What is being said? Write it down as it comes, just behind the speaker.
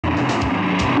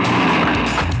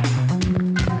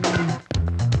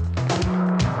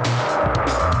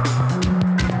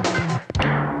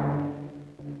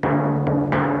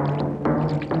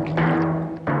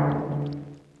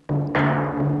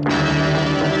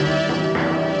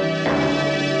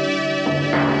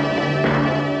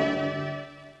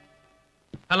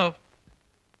Hello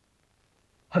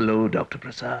hello doctor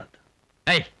Prasad.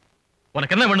 ஏய்,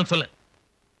 உனக்கு என்ன வேணும் சொல்லு.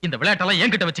 இந்த விளையாட்டெல்லாம்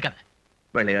என்கிட்ட வச்சுக்காத.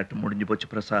 விளையாட்டு முடிஞ்சு போச்சு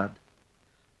பிரசாத்.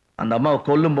 அந்த அம்மாவை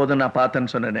கொல்லும் போது நான்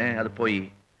பார்த்தேன்னு சொன்னேனே, அது போய்.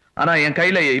 ஆனா என்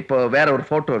கையில இப்போ வேற ஒரு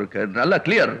போட்டோ இருக்கு, நல்லா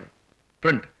கிளியர்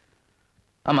பிரிண்ட்.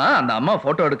 ஆமா, அந்த அம்மா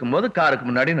போட்டோ எடுக்கும்போது காருக்கு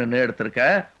முன்னாடி நின்று எடுத்திருக்க.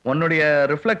 உன்னுடைய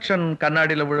ரிஃப்ளெக்ஷன்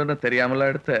கண்ணாடியில விழுன்னு தெரியாமல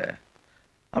எடுத்த.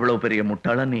 அவ்வளவு பெரிய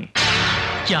முட்டாள நீ.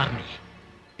 யார் நீ?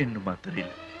 இன்னுமா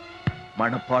தெரியல?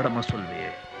 மனப்பாடமா சொல்வே.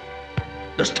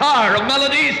 The star of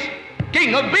melodies,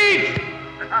 king of beats.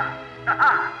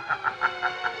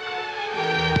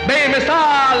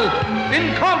 Bemisal,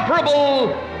 incomparable,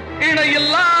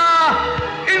 inayilla,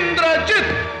 Indrajit.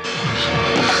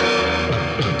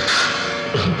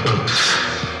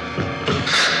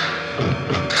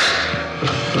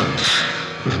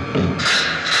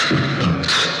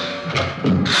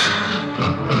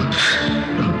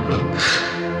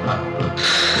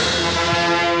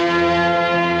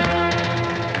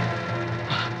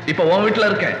 இப்ப உன் வீட்டுல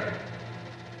இருக்கேன்.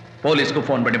 போலீஸ்க்கு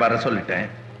போன் பண்ணி வர சொல்லிட்டேன்.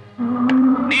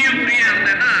 நீ ஃப்ரீயா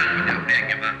இருந்தேன்னா கொஞ்சம் அப்படியே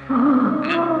இங்க வா.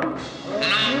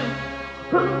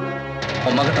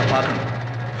 உன் முகத்தை பார்க்கணும்.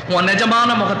 உன்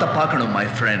நிஜமான முகத்தை பார்க்கணும் my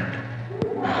friend.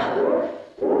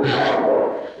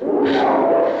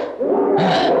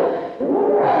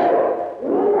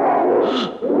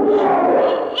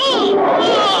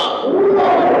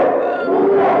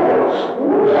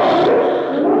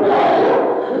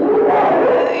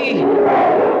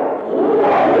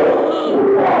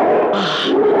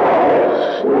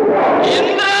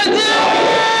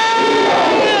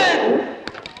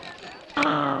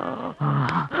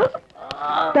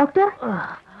 Doctor,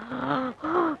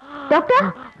 doctor,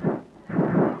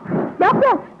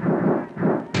 doctor.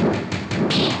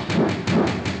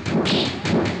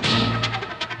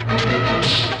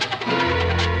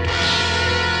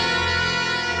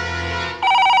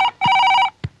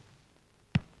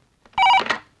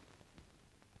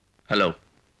 Hello.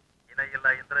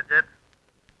 இணையில்லா இந்திரஜித்,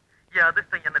 என்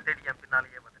அதிர்ஷ்டம் என்ன தேடி என்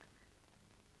பின்னாலேயே வந்துடுச்சு.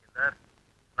 இந்தர்,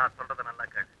 நான் சொல்றத நல்லா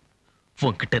கேளு.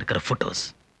 உன்கிட்ட இருக்கிற போட்டோஸ்,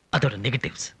 அதோட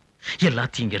நெகட்டிவ்ஸ்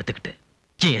எல்லாத்தையும் எடுத்துக்கிட்டு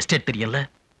என் எஸ்டேட் தெரியல,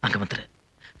 அங்க வந்துரு.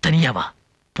 தனியா வா.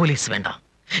 போலீஸ் வேண்டாம்.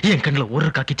 என் கண்ணுல ஒரு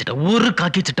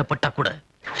காக்கி சட்டை பட்டா கூட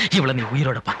இவளை நீ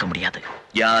உயிரோட பார்க்க முடியாது.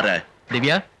 யார?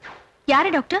 திவ்யா.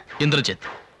 யாரு டாக்டர்? இந்திரஜித்.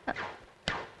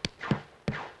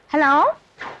 ஹலோ,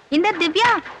 இந்த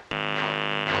திவ்யா.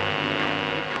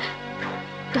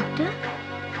 டாக்டர்,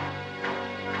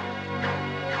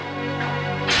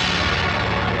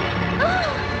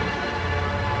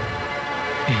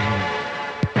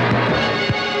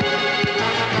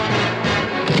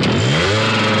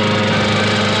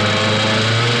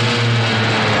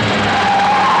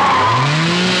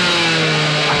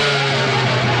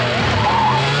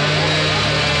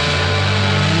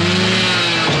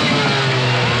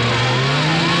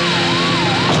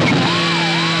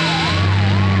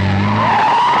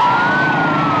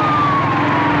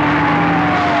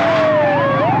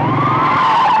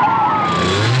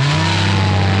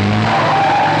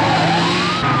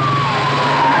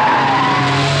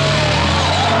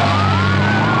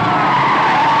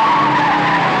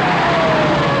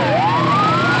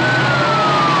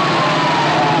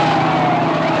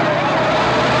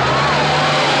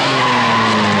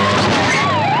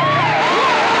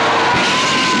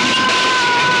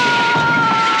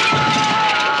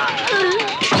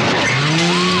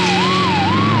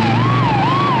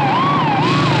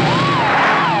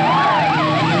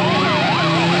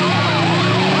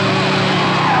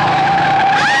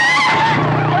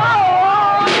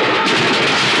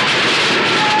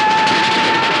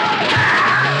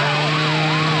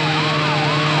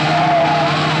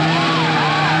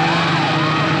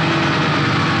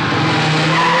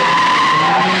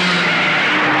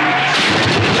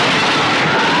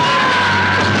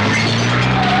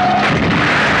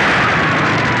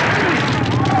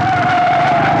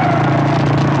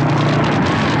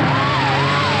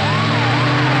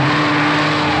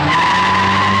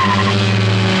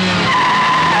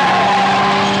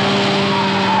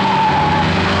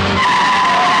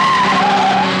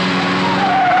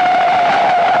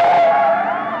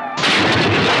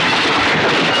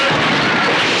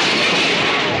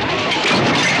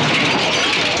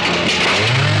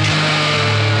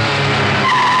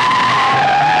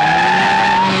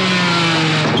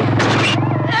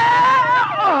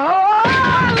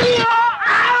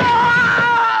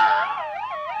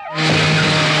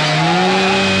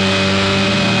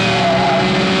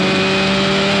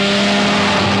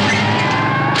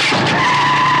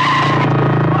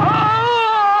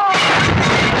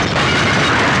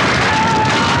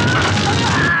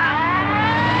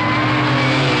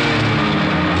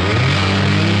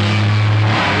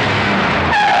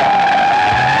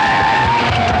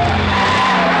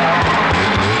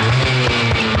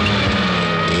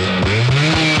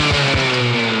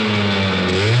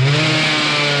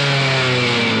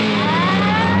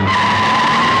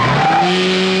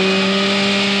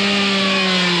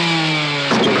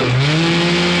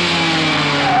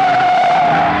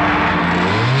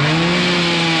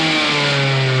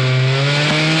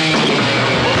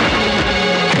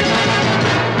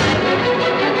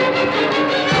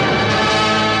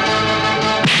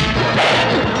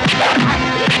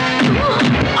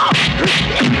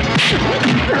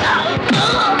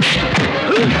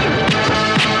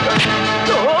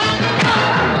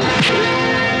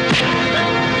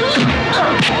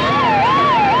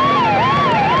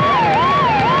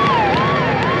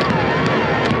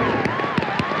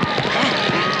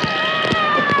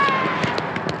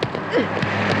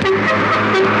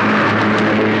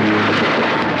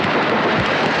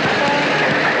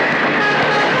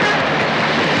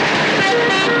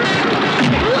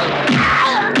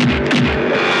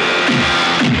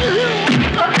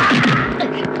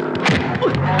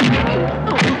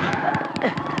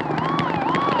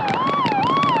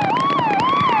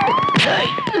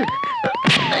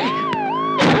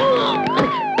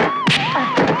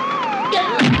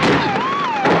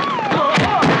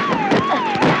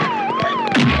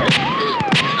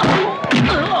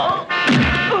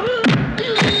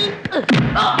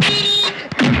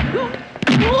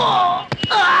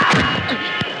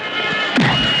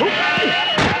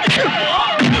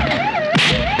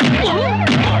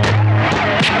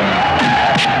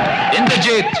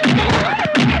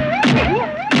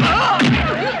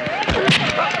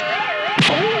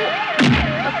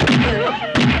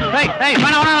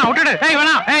 ஏய்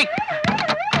வேணாம் ஏய்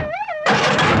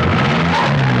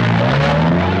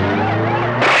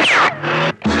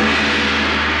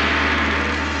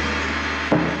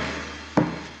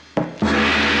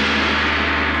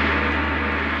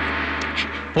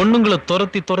பொண்ணுங்களை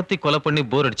துரத்தி துரத்தி கொலை பண்ணி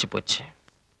போர் அடிச்சு போச்சு.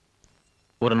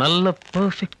 ஒரு நல்ல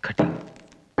perfect cutting.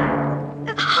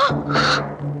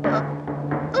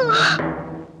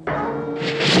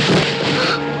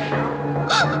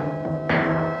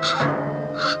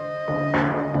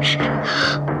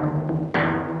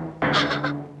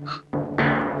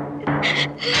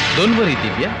 Don't worry,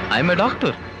 Divya. I'm a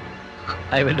doctor.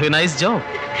 I will do a nice job.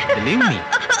 Believe me.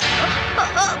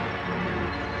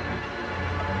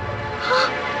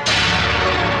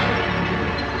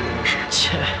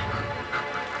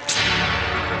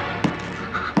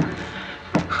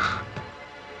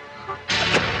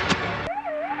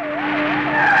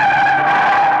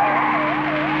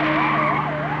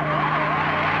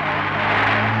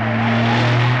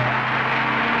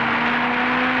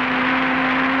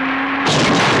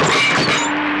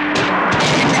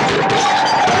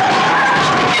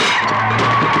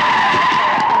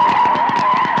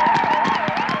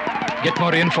 Get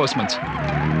more reinforcements.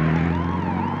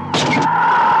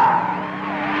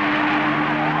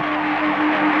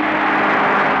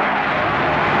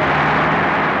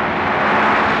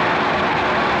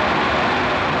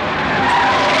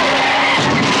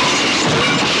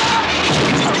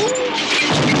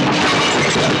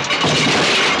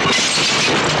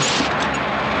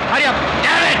 Hurry up!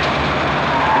 Damn it!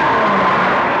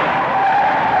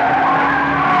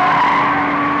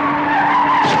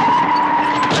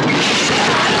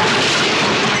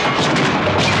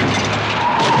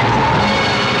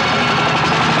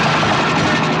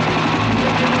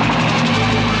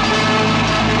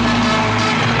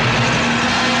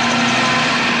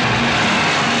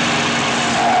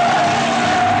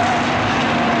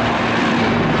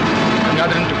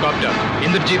 Gather him to copter.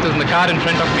 Indrajit is in the car in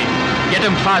front of me. Get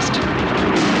him fast.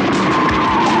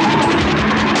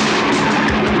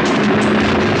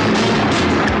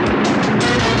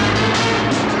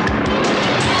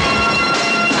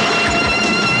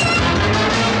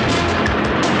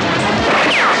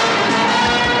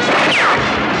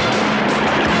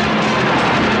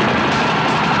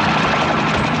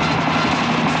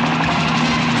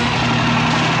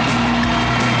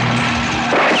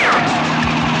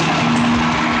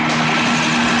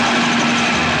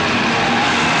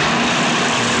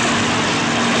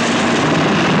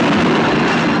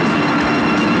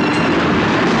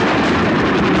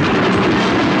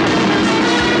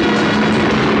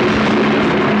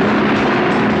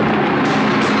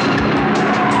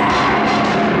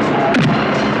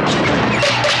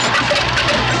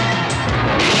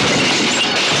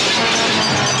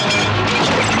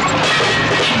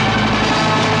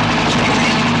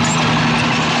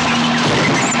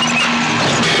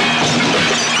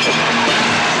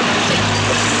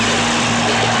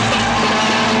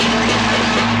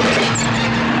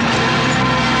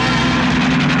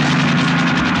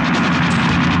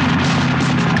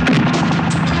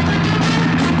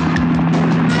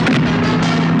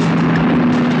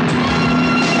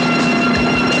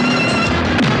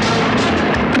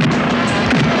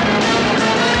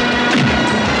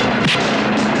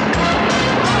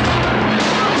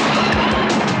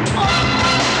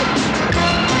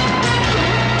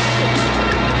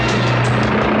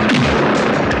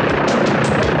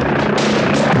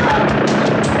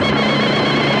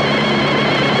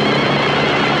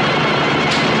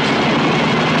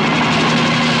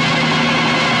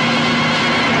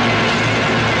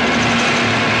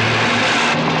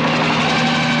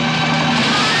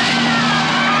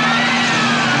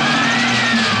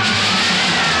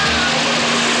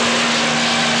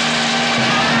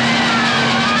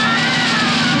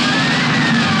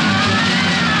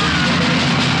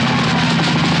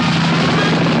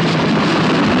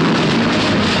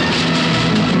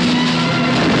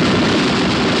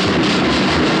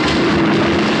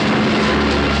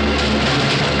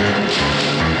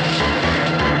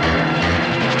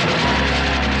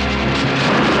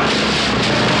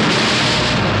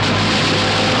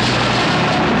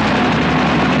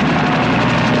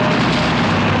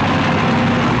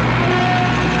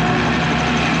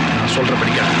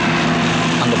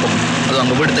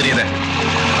 அங்க வீடு தெரியுது.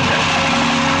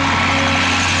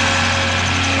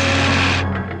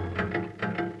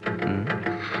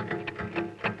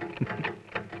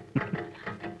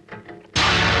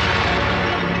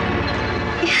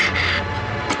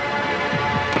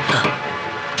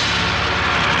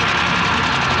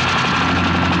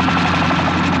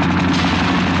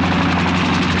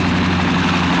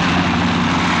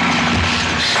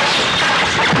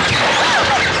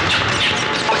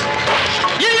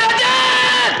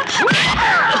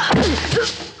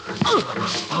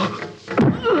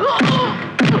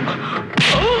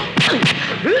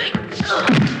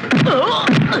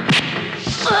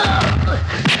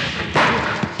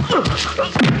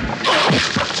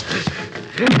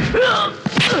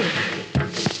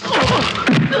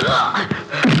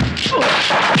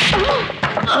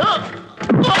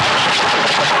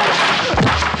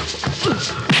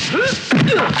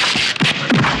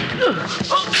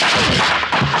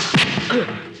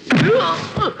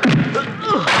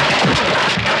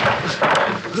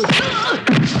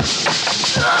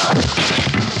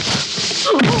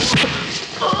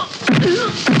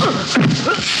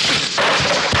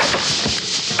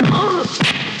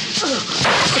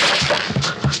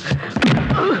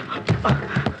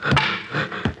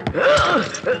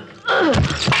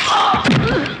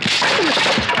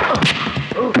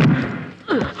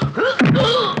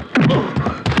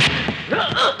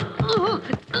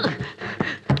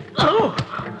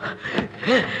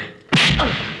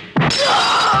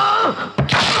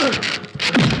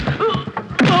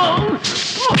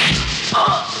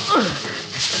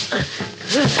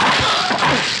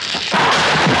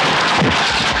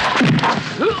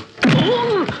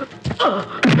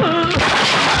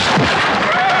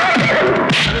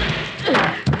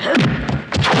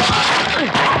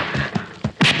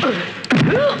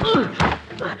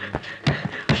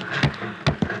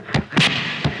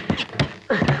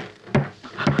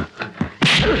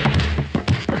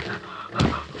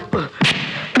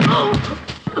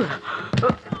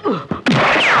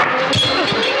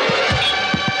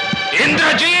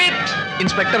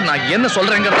 Inspector, நான் என்ன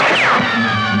சொல்றேங்க?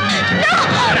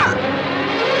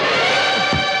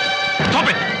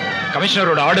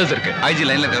 கமிஷனரோட orders இருக்கு. IG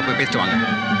லைன்ல இருக்க, போய் பேசிட்டு வாங்க.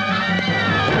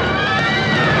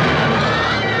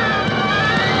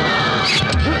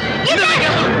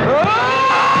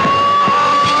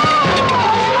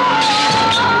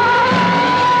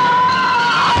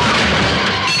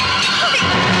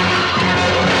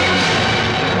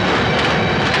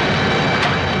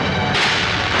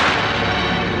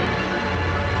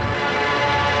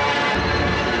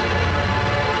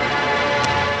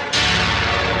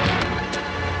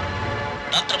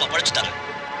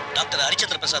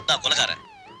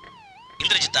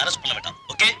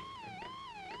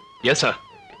 Yes, sir.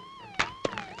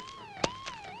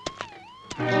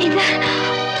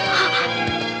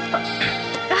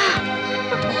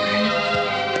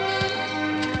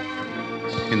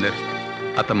 இந்த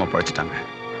அத்தம்மா பழிச்சிட்டாங்க.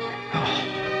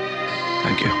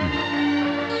 Thank you.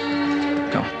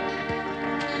 Come.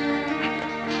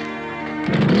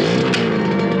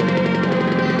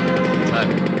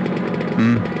 சார்,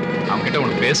 அவங்க கிட்ட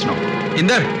உனக்கு பேசணும்.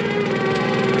 இந்த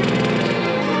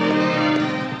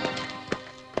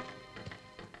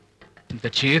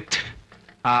Chit,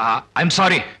 I'm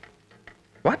sorry.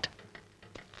 What?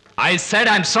 I said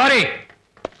I'm sorry.